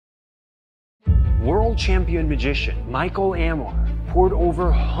World champion magician Michael Ammar poured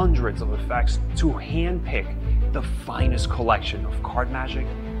over hundreds of effects to handpick the finest collection of card magic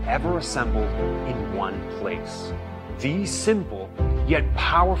ever assembled in one place. These simple yet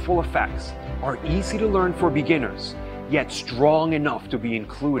powerful effects are easy to learn for beginners, yet strong enough to be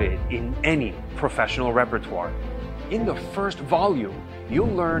included in any professional repertoire. In the first volume, you'll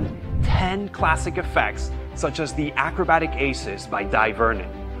learn 10 classic effects such as the Acrobatic Aces by Dai Vernon,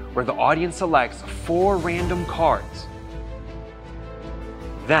 where the audience selects 4 random cards.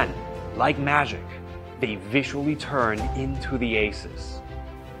 Then, like magic, they visually turn into the aces.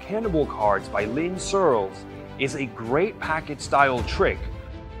 Cannibal Cards by Lynn Searles is a great package-style trick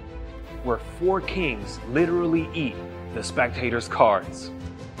where 4 kings literally eat the spectators' cards.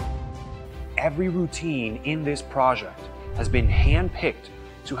 Every routine in this project has been hand-picked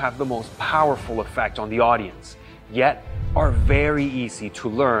to have the most powerful effect on the audience, yet are very easy to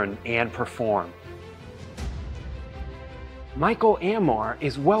learn and perform. Michael Ammar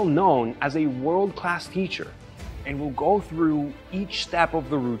is well known as a world-class teacher and will go through each step of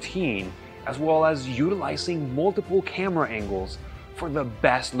the routine as well as utilizing multiple camera angles for the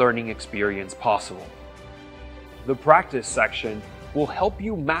best learning experience possible. The practice section will help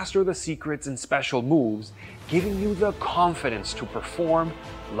you master the secrets and special moves, giving you the confidence to perform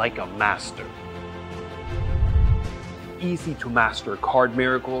like a master. Easy to master Card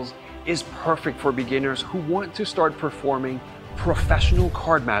Miracles is perfect for beginners who want to start performing professional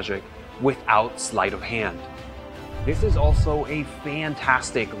card magic without sleight of hand. This is also a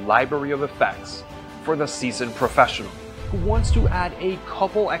fantastic library of effects for the seasoned professional who wants to add a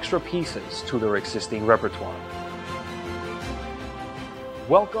couple extra pieces to their existing repertoire.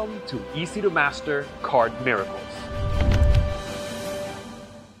 Welcome to Easy to Master Card Miracles.